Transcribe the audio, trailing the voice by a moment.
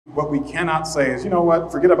What we cannot say is, you know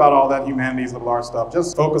what, forget about all that humanities, liberal arts stuff,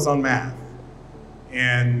 just focus on math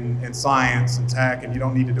and science and tech, and you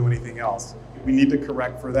don't need to do anything else. We need to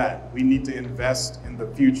correct for that. We need to invest in the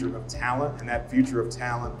future of talent, and that future of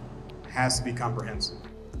talent has to be comprehensive.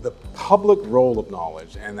 The public role of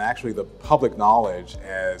knowledge, and actually the public knowledge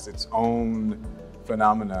as its own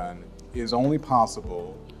phenomenon, is only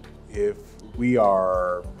possible if we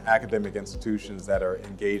are academic institutions that are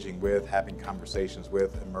engaging with, having conversations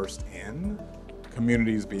with, immersed in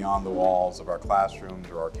communities beyond the walls of our classrooms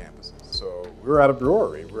or our campuses. So we're at a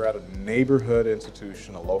brewery, we're at a neighborhood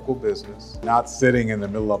institution, a local business, not sitting in the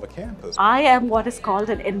middle of a campus. I am what is called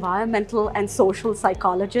an environmental and social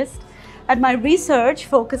psychologist, and my research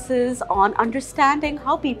focuses on understanding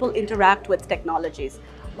how people interact with technologies.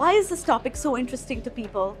 Why is this topic so interesting to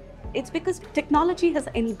people? It's because technology has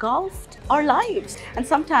engulfed our lives, and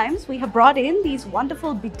sometimes we have brought in these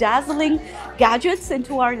wonderful, bedazzling gadgets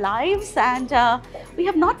into our lives, and we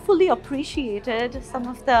have not fully appreciated some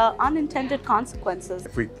of the unintended consequences.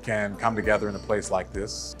 If we can come together in a place like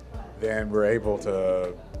this, then we're able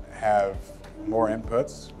to have more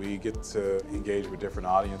inputs. We get to engage with different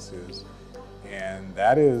audiences, and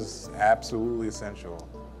that is absolutely essential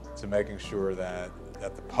to making sure that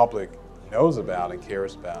the public knows about and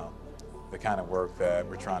cares about the kind of work that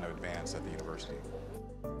we're trying to advance at the university.